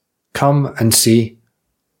Come and see.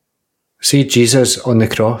 See Jesus on the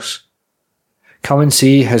cross. Come and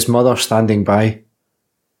see his mother standing by.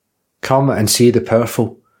 Come and see the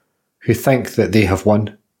powerful who think that they have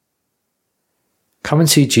won. Come and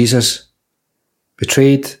see Jesus,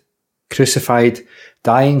 betrayed, crucified,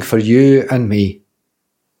 dying for you and me.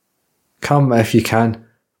 Come if you can.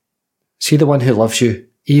 See the one who loves you,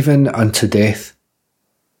 even unto death.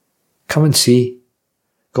 Come and see.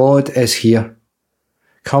 God is here.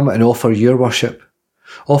 Come and offer your worship.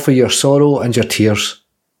 Offer your sorrow and your tears.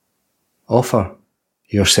 Offer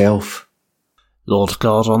yourself. Lord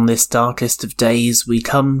God, on this darkest of days, we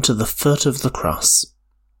come to the foot of the cross.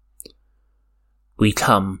 We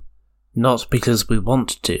come not because we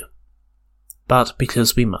want to, but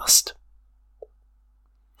because we must.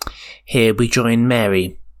 Here we join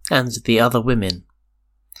Mary and the other women,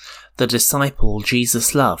 the disciple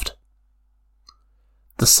Jesus loved,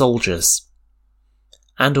 the soldiers,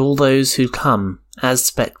 and all those who come as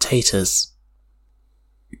spectators.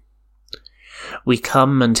 We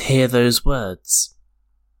come and hear those words,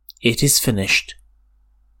 "It is finished,"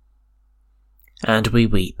 and we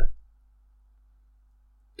weep.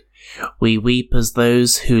 We weep as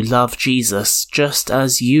those who love Jesus just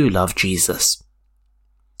as you love Jesus,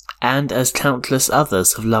 and as countless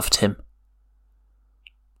others have loved him.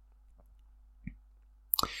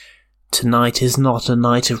 Tonight is not a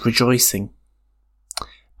night of rejoicing,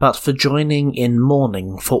 but for joining in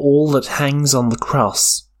mourning for all that hangs on the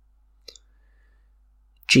cross.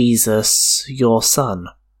 Jesus, your Son.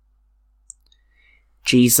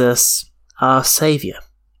 Jesus, our Saviour.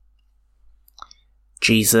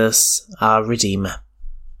 Jesus, our Redeemer.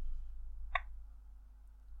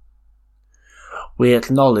 We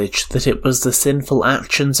acknowledge that it was the sinful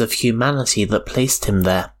actions of humanity that placed him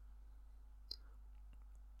there.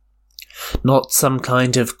 Not some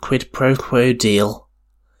kind of quid pro quo deal,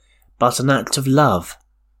 but an act of love,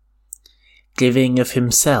 giving of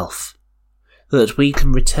himself, that we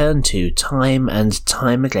can return to time and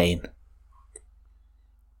time again.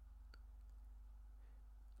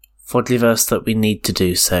 Forgive us that we need to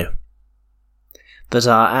do so, that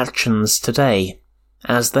our actions today,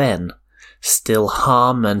 as then, still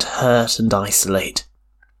harm and hurt and isolate.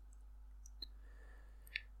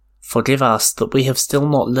 Forgive us that we have still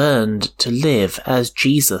not learned to live as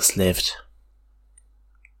Jesus lived.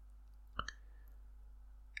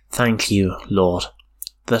 Thank you, Lord,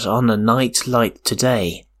 that on a night like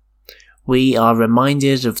today, we are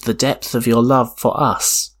reminded of the depth of your love for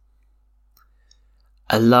us,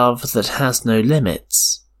 a love that has no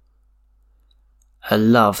limits, a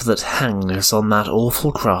love that hangs on that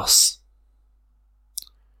awful cross.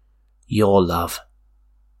 Your love.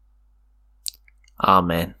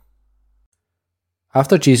 Amen.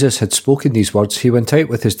 After Jesus had spoken these words, he went out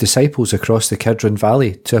with his disciples across the Kidron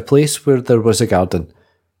Valley to a place where there was a garden,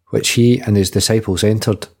 which he and his disciples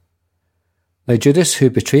entered. Now Judas, who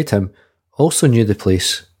betrayed him, also knew the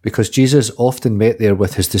place, because Jesus often met there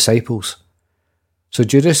with his disciples. So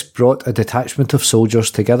Judas brought a detachment of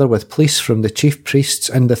soldiers together with police from the chief priests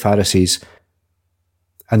and the Pharisees,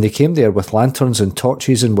 and they came there with lanterns and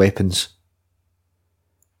torches and weapons.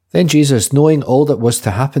 Then Jesus, knowing all that was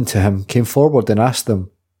to happen to him, came forward and asked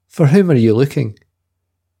them, "For whom are you looking?"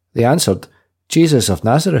 They answered, "Jesus of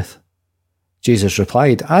Nazareth." Jesus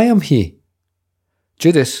replied, "I am he."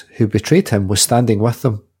 Judas, who betrayed him, was standing with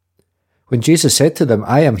them. When Jesus said to them,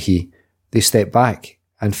 "I am he," they stepped back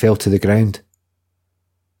and fell to the ground.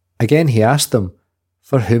 Again he asked them,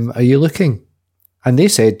 "For whom are you looking?" And they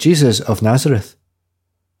said, "Jesus of Nazareth."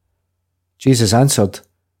 Jesus answered,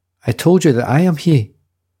 "I told you that I am he.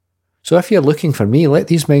 So if you are looking for me, let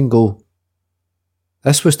these men go."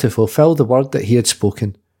 This was to fulfill the word that he had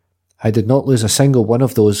spoken. "I did not lose a single one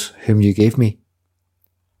of those whom you gave me."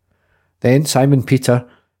 Then Simon Peter,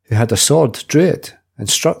 who had a sword, drew it and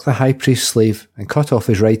struck the high priest's slave and cut off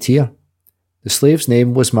his right ear. The slave's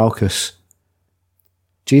name was Malchus.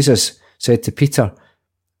 Jesus said to Peter,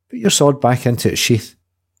 "Put your sword back into its sheath.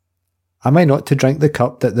 Am I not to drink the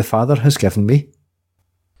cup that the Father has given me?"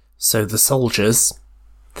 So the soldiers,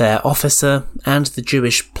 their officer and the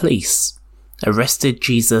Jewish police, arrested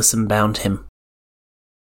Jesus and bound him.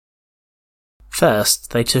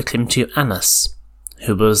 First they took him to Annas,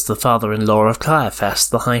 who was the father-in-law of Caiaphas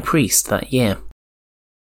the high priest that year.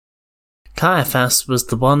 Caiaphas was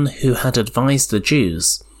the one who had advised the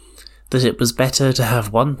Jews that it was better to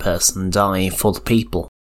have one person die for the people.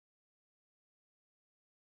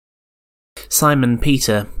 Simon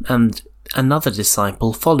Peter and another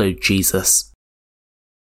disciple followed Jesus.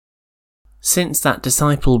 Since that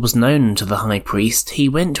disciple was known to the high priest, he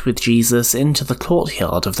went with Jesus into the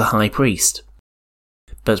courtyard of the high priest.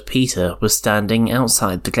 but Peter was standing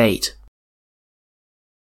outside the gate.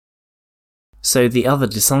 So the other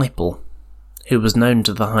disciple, who was known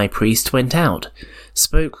to the high priest, went out,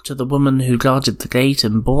 spoke to the woman who guarded the gate,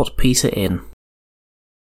 and brought Peter in.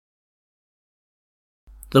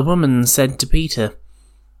 The woman said to Peter,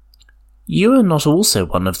 "You are not also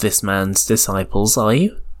one of this man's disciples, are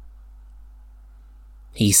you?"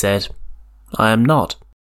 He said, "I am not."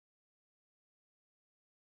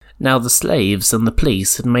 Now the slaves and the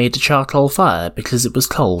police had made a charcoal fire because it was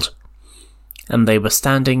cold, and they were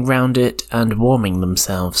standing round it and warming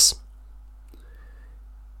themselves.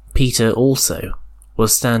 Peter also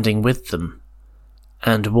was standing with them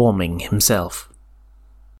and warming himself.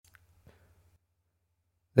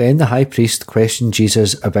 Then the high priest questioned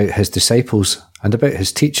Jesus about his disciples and about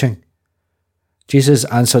his teaching. Jesus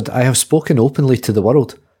answered, "I have spoken openly to the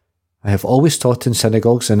world. I have always taught in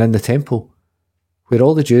synagogues and in the temple, where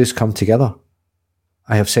all the Jews come together.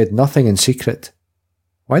 I have said nothing in secret.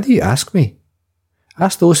 Why do you ask me?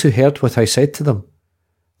 Ask those who heard what I said to them.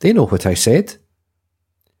 They know what I said."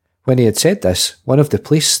 When he had said this, one of the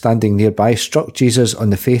police standing nearby struck Jesus on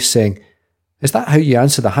the face, saying, "Is that how you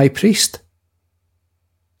answer the high priest?"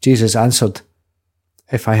 Jesus answered,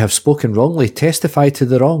 "If I have spoken wrongly, testify to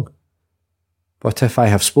the wrong. But if I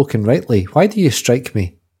have spoken rightly, why do you strike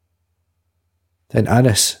me?" Then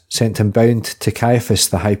Annas sent him bound to Caiaphas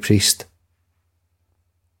the high priest.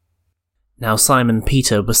 Now Simon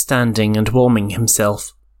Peter was standing and warming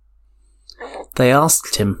himself. They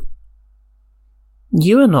asked him,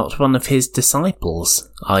 "You are not one of his disciples,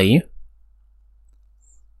 are you?"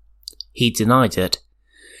 He denied it,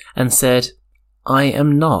 and said, "I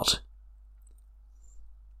am not."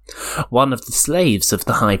 One of the slaves of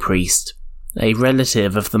the high priest, a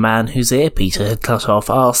relative of the man whose ear Peter had cut off,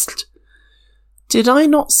 asked, "Did I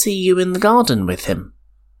not see you in the garden with him?"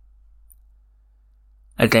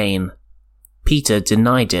 Again, Peter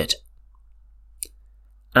denied it.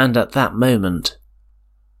 And at that moment,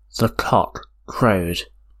 the cock crowed.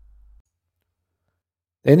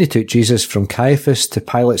 Then they took Jesus from Caiaphas to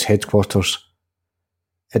Pilate's headquarters.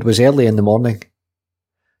 It was early in the morning.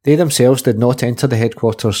 They themselves did not enter the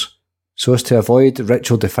headquarters, so as to avoid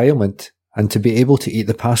ritual defilement and to be able to eat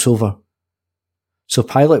the Passover. So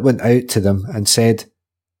Pilate went out to them and said,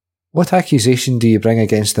 "What accusation do you bring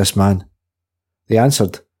against this man?" They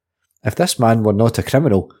answered, "If this man were not a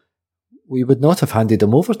criminal, we would not have handed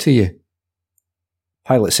him over to you."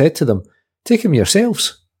 Pilate said to them, "Take him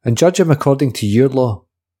yourselves, and judge him according to your law."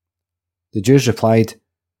 The Jews replied,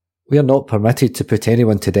 "We are not permitted to put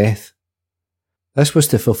anyone to death." This was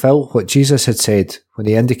to fulfill what Jesus had said when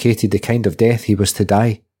he indicated the kind of death he was to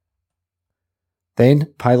die.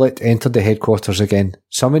 Then Pilate entered the headquarters again,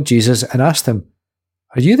 summoned Jesus, and asked him,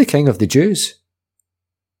 "Are you the king of the Jews?"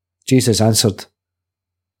 Jesus answered,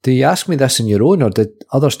 "Do you ask me this on your own, or did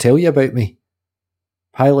others tell you about me?"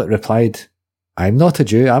 Pilate replied, "I'm not a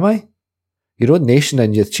Jew, am I? Your own nation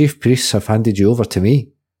and your chief priests have handed you over to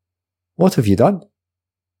me. What have you done?"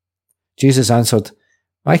 Jesus answered,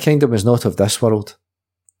 "My kingdom is not of this world.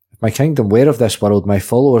 If my kingdom were of this world, my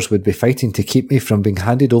followers would be fighting to keep me from being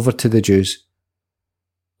handed over to the Jews.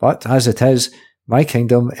 But as it is, my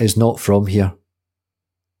kingdom is not from here."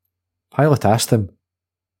 Pilate asked him,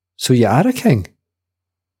 "So you are a king?"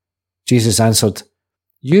 Jesus answered,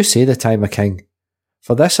 "You say that I am a king.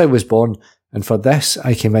 For this I was born, and for this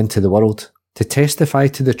I came into the world, to testify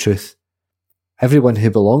to the truth. Everyone who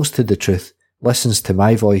belongs to the truth listens to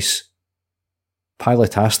my voice."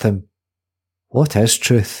 Pilate asked him, "What is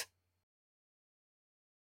truth?"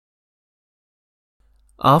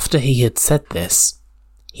 After he had said this,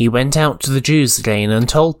 he went out to the Jews again and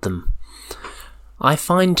told them, "I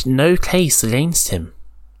find no case against him.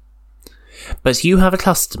 But you have a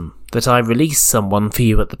custom that I release someone for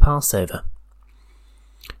you at the Passover.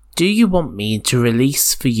 Do you want me to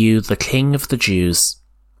release for you the King of the Jews?"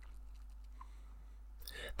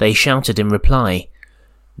 They shouted in reply,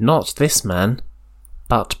 "Not this man,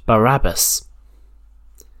 but Barabbas."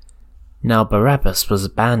 Now Barabbas was a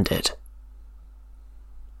bandit.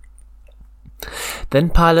 Then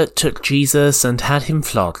Pilate took Jesus and had him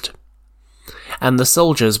flogged. And the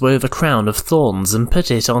soldiers wove a crown of thorns and put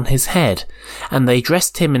it on his head, and they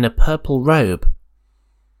dressed him in a purple robe.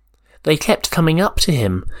 They kept coming up to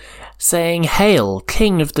him, saying, "Hail,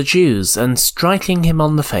 King of the Jews," and striking him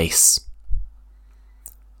on the face.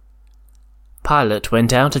 Pilate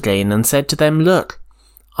went out again and said to them, "Look,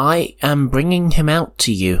 I am bringing him out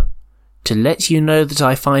to you, to let you know that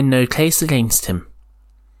I find no case against him."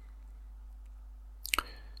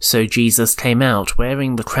 So Jesus came out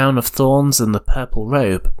wearing the crown of thorns and the purple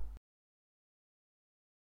robe.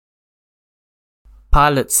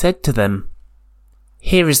 Pilate said to them,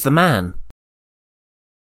 "Here is the man."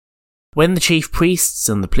 When the chief priests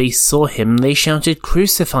and the police saw him, they shouted,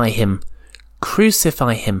 "Crucify him!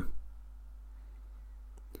 Crucify him!"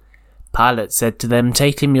 Pilate said to them,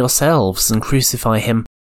 "Take him yourselves and crucify him.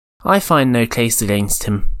 I find no case against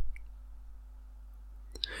him."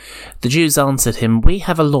 The Jews answered him, "We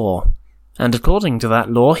have a law, and according to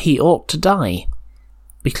that law he ought to die,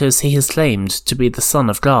 because he has claimed to be the Son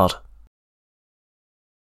of God."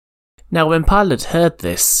 Now when Pilate heard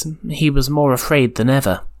this, he was more afraid than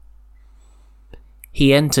ever.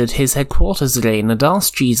 He entered his headquarters again and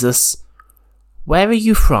asked Jesus, "Where are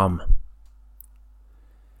you from?"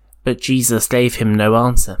 But Jesus gave him no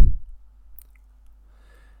answer.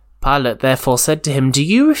 Pilate therefore said to him, "Do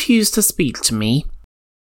you refuse to speak to me?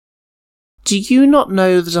 Do you not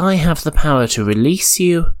know that I have the power to release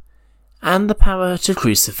you and the power to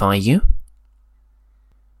crucify you?"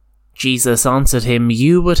 Jesus answered him,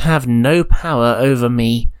 "You would have no power over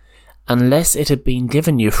me unless it had been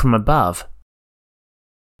given you from above.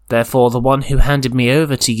 Therefore the one who handed me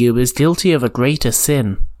over to you is guilty of a greater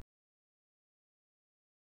sin."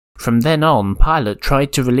 From then on, Pilate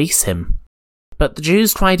tried to release him. But the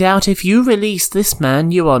Jews cried out, "If you release this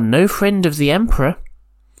man, you are no friend of the emperor.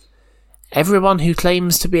 Everyone who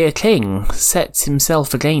claims to be a king sets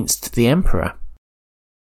himself against the emperor."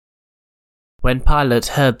 When Pilate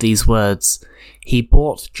heard these words, he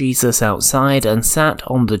brought Jesus outside and sat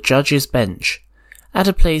on the judge's bench, at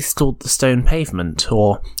a place called the Stone Pavement,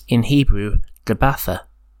 or, in Hebrew, Gabbatha.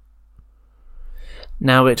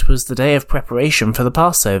 Now it was the day of preparation for the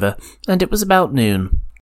Passover, and it was about noon.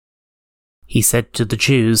 He said to the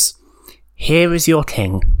Jews, "Here is your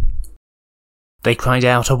king." They cried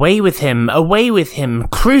out, "Away with him! Away with him!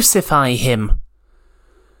 Crucify him!"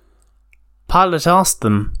 Pilate asked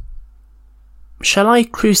them, "Shall I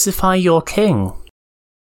crucify your king?"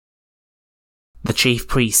 The chief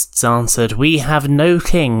priests answered, "We have no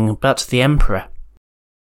king but the emperor."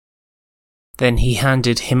 Then he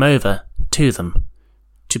handed him over to them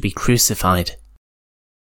to be crucified.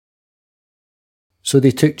 So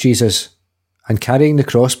they took Jesus, and carrying the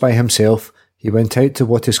cross by himself, he went out to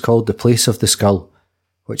what is called the place of the skull,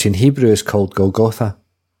 which in Hebrew is called Golgotha.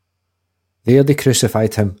 There they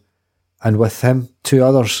crucified him, and with him 2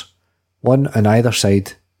 others, one on either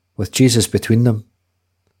side, with Jesus between them.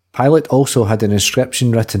 Pilate also had an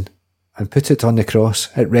inscription written, and put it on the cross.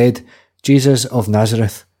 It read, "Jesus of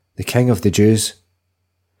Nazareth, the King of the Jews."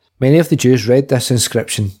 Many of the Jews read this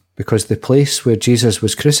inscription because the place where Jesus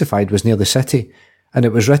was crucified was near the city, and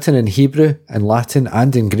it was written in Hebrew, in Latin,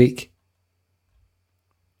 and in Greek.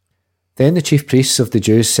 Then the chief priests of the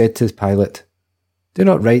Jews said to Pilate, "Do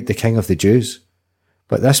not write the King of the Jews."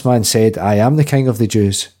 But this man said, "I am the King of the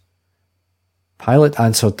Jews." Pilate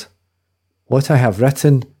answered, "What I have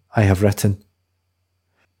written, I have written."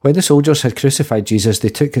 When the soldiers had crucified Jesus, they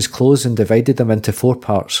took his clothes and divided them into 4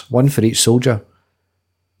 parts, one for each soldier.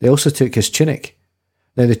 They also took his tunic.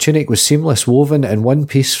 Now the tunic was seamless, woven in one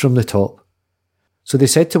piece from the top. So they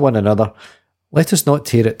said to one another, "Let us not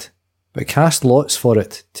tear it, but cast lots for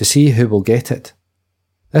it to see who will get it."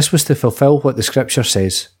 This was to fulfill what the scripture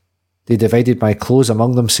says, "They divided my clothes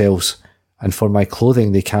among themselves, and for my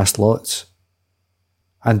clothing they cast lots."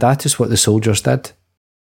 And that is what the soldiers did.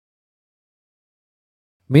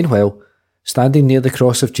 Meanwhile, standing near the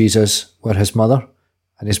cross of Jesus were his mother,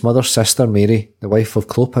 and his mother's sister Mary, the wife of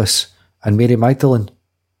Clopas, and Mary Magdalene.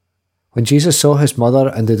 When Jesus saw his mother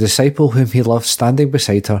and the disciple whom he loved standing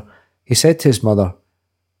beside her, he said to his mother,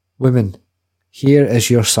 "Woman, here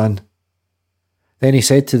is your son." Then he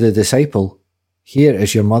said to the disciple, "Here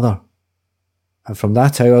is your mother." And from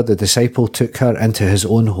that hour the disciple took her into his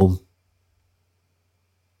own home.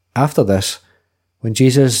 After this, when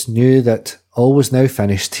Jesus knew that all was now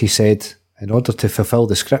finished, he said, in order to fulfill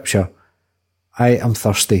the scripture, "I am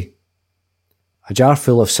thirsty." A jar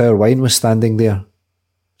full of sour wine was standing there.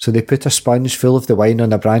 So they put a sponge full of the wine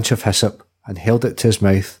on a branch of hyssop and held it to his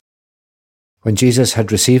mouth. When Jesus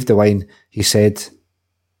had received the wine, he said,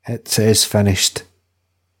 "It is finished."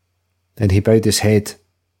 Then he bowed his head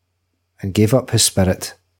and gave up his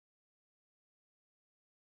spirit.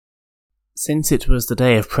 Since it was the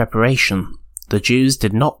day of preparation, the Jews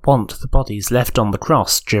did not want the bodies left on the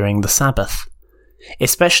cross during the Sabbath,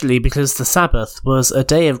 especially because the Sabbath was a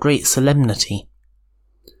day of great solemnity.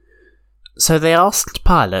 So they asked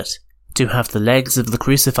Pilate to have the legs of the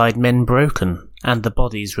crucified men broken and the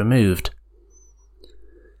bodies removed.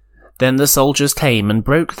 Then the soldiers came and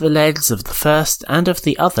broke the legs of the first and of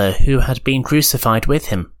the other who had been crucified with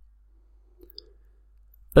him.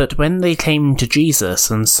 But when they came to Jesus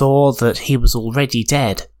and saw that he was already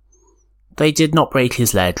dead, they did not break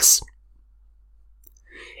his legs.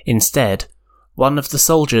 Instead, one of the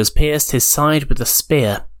soldiers pierced his side with a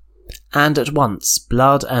spear, and at once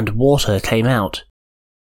blood and water came out.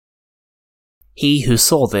 He who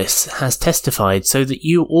saw this has testified so that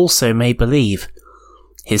you also may believe.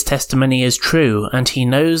 His testimony is true, and he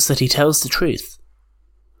knows that he tells the truth.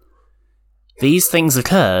 These things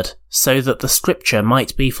occurred so that the scripture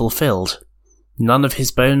might be fulfilled. None of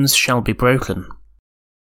his bones shall be broken.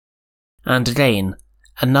 And again,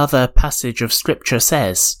 another passage of scripture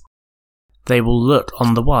says, they will look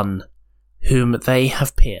on the one whom they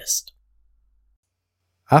have pierced.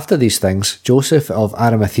 After these things, Joseph of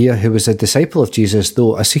Arimathea, who was a disciple of Jesus,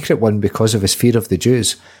 though a secret one because of his fear of the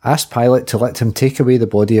Jews, asked Pilate to let him take away the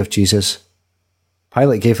body of Jesus.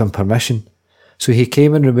 Pilate gave him permission, so he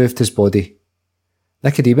came and removed his body.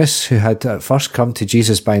 Nicodemus, who had at first come to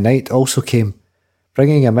Jesus by night, also came,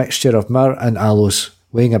 bringing a mixture of myrrh and aloes,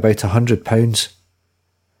 weighing about 100 pounds.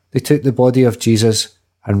 They took the body of Jesus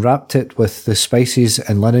and wrapped it with the spices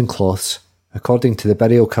in linen cloths, according to the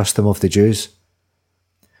burial custom of the Jews.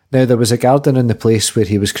 Now there was a garden in the place where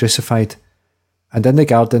he was crucified, and in the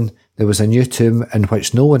garden there was a new tomb in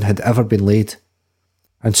which no one had ever been laid.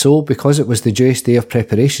 And so, because it was the Jewish day of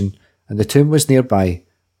preparation, and the tomb was nearby,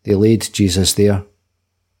 they laid Jesus there.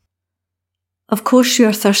 Of course you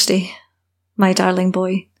are thirsty, my darling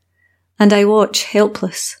boy, and I watch,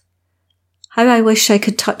 helpless. How I wish I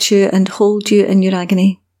could touch you and hold you in your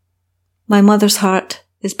agony. My mother's heart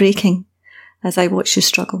is breaking as I watch you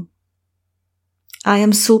struggle. I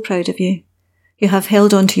am so proud of you. You have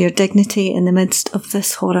held on to your dignity in the midst of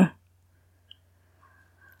this horror.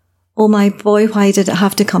 Oh my boy, why did it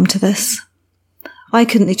have to come to this? Why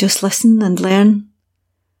couldn't they just listen and learn?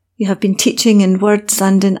 You have been teaching in words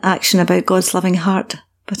and in action about God's loving heart,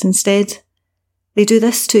 but instead, they do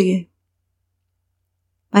this to you.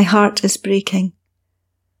 My heart is breaking.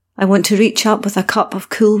 I want to reach up with a cup of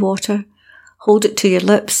cool water, hold it to your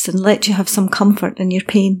lips and let you have some comfort in your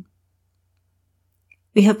pain.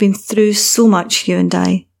 We have been through so much, you and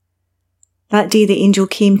I. That day the angel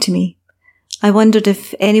came to me. I wondered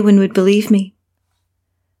if anyone would believe me.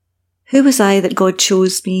 Who was I that God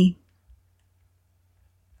chose me?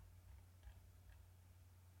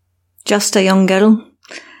 Just a young girl,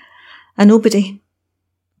 a nobody,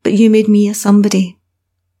 but you made me a somebody.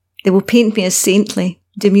 They will paint me as saintly,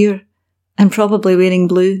 demure, and probably wearing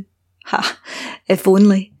blue. Ha! If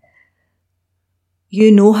only.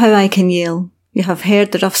 You know how I can yell. You have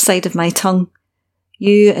heard the rough side of my tongue.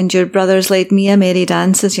 You and your brothers led me a merry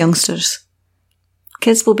dance as youngsters.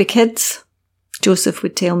 Kids will be kids, Joseph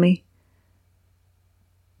would tell me.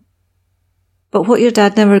 But what your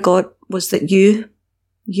dad never got was that you,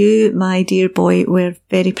 my dear boy, were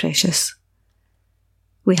very precious.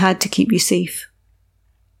 We had to keep you safe.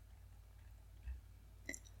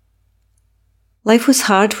 Life was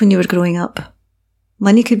hard when you were growing up.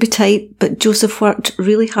 Money could be tight, but Joseph worked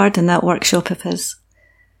really hard in that workshop of his.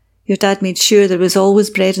 Your dad made sure there was always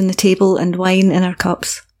bread on the table and wine in our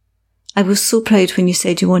cups. I was so proud when you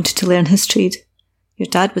said you wanted to learn his trade. Your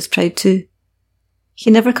dad was proud too. He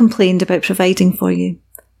never complained about providing for you,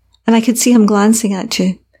 and I could see him glancing at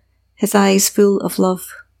you, his eyes full of love.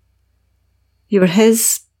 You were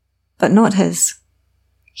his, but not his.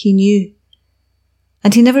 He knew.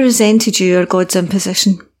 And he never resented you or God's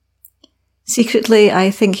imposition. Secretly, I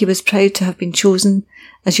think he was proud to have been chosen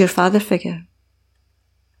as your father figure.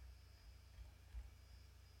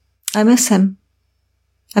 I miss him.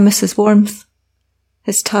 I miss his warmth,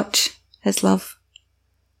 his touch, his love.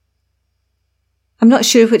 I'm not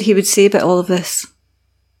sure what he would say about all of this.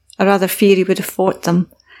 I rather fear he would have fought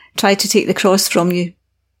them, tried to take the cross from you,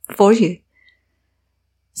 for you.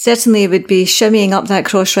 Certainly he would be shimmying up that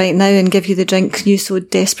cross right now and give you the drink you so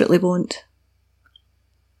desperately want.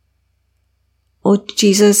 Oh,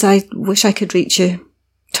 Jesus, I wish I could reach you,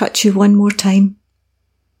 touch you one more time.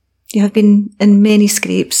 You have been in many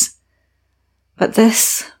scrapes, but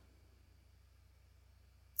this...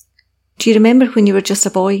 Do you remember when you were just a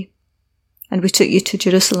boy and we took you to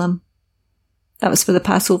Jerusalem? That was for the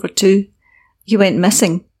Passover too. You went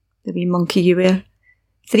missing, the wee monkey you were.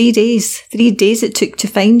 3 days it took to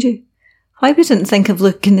find you. Why we didn't think of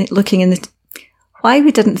looking in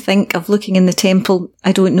the temple,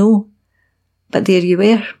 I don't know. But there you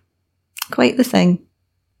were. Quite the thing.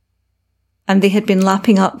 And they had been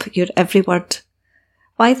lapping up your every word.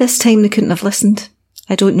 Why this time they couldn't have listened,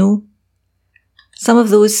 I don't know. Some of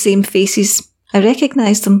those same faces, I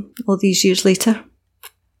recognised them all these years later.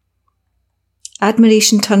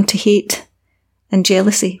 Admiration turned to hate and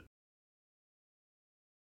jealousy.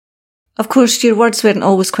 Of course, your words weren't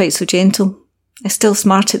always quite so gentle. I still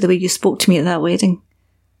smart at the way you spoke to me at that wedding.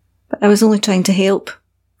 But I was only trying to help,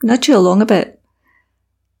 nudge you along a bit.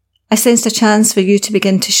 I sensed a chance for you to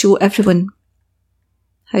begin to show everyone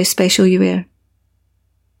how special you were.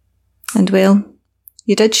 And well,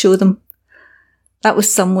 you did show them. That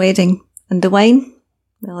was some wedding. And the wine,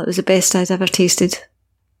 well, it was the best I'd ever tasted.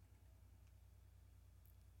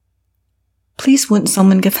 Please won't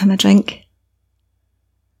someone give him a drink?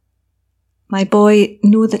 My boy,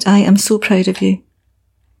 know that I am so proud of you.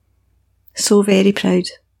 So very proud.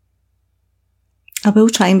 I will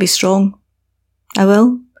try and be strong. I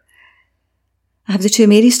will. I have the 2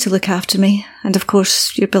 Marys to look after me, and of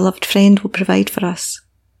course your beloved friend will provide for us.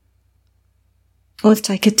 Oh, that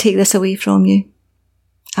I could take this away from you.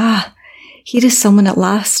 Ah, here is someone at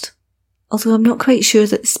last, although I'm not quite sure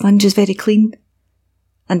that the sponge is very clean.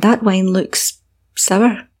 And that wine looks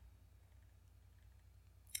sour.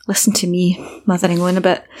 Listen to me, mothering on a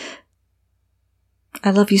bit.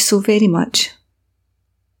 I love you so very much.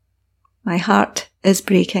 My heart is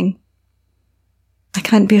breaking. I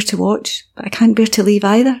can't bear to watch, but I can't bear to leave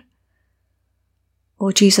either.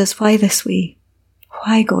 Oh Jesus, why this way?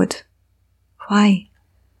 Why, God? Why?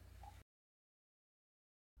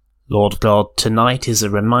 Lord God, tonight is a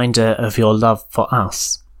reminder of your love for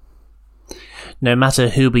us. No matter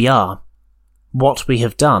who we are, what we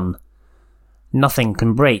have done, nothing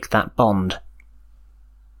can break that bond.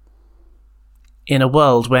 In a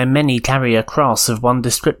world where many carry a cross of one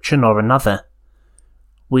description or another,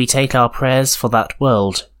 we take our prayers for that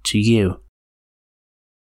world to you.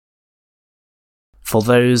 For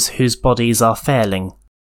those whose bodies are failing,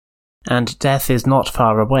 and death is not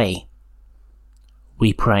far away,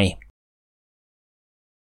 we pray.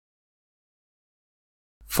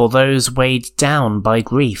 For those weighed down by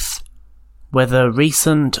grief, whether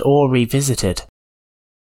recent or revisited,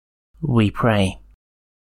 we pray.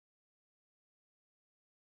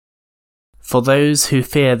 For those who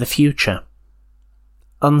fear the future,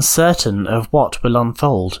 uncertain of what will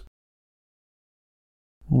unfold,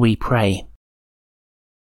 we pray.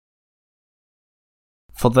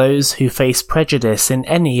 For those who face prejudice in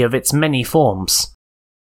any of its many forms,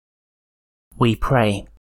 we pray.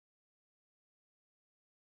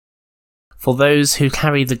 For those who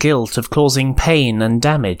carry the guilt of causing pain and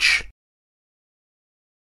damage,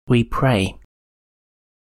 we pray.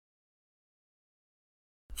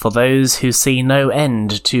 For those who see no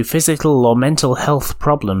end to physical or mental health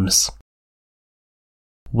problems,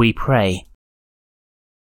 we pray.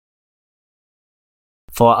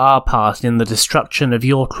 For our part in the destruction of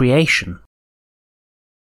your creation,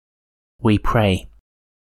 we pray.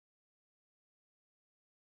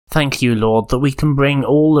 Thank you, Lord, that we can bring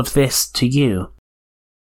all of this to you.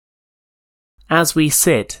 As we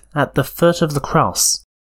sit at the foot of the cross,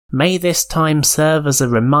 may this time serve as a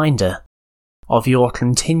reminder of your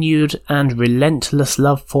continued and relentless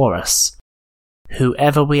love for us,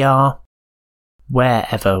 whoever we are,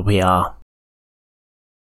 wherever we are.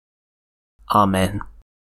 Amen.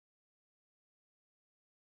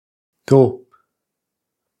 Go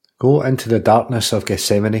into the darkness of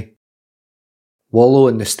Gethsemane. Wallow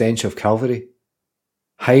in the stench of Calvary.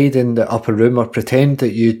 Hide in the upper room or pretend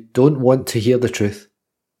that you don't want to hear the truth.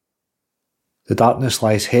 The darkness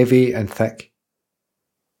lies heavy and thick.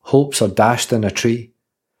 Hopes are dashed in a tree.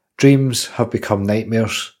 Dreams have become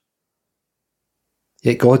nightmares.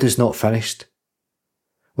 Yet God is not finished.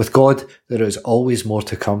 With God there is always more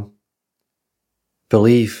to come.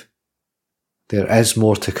 Believe, there is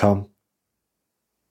more to come.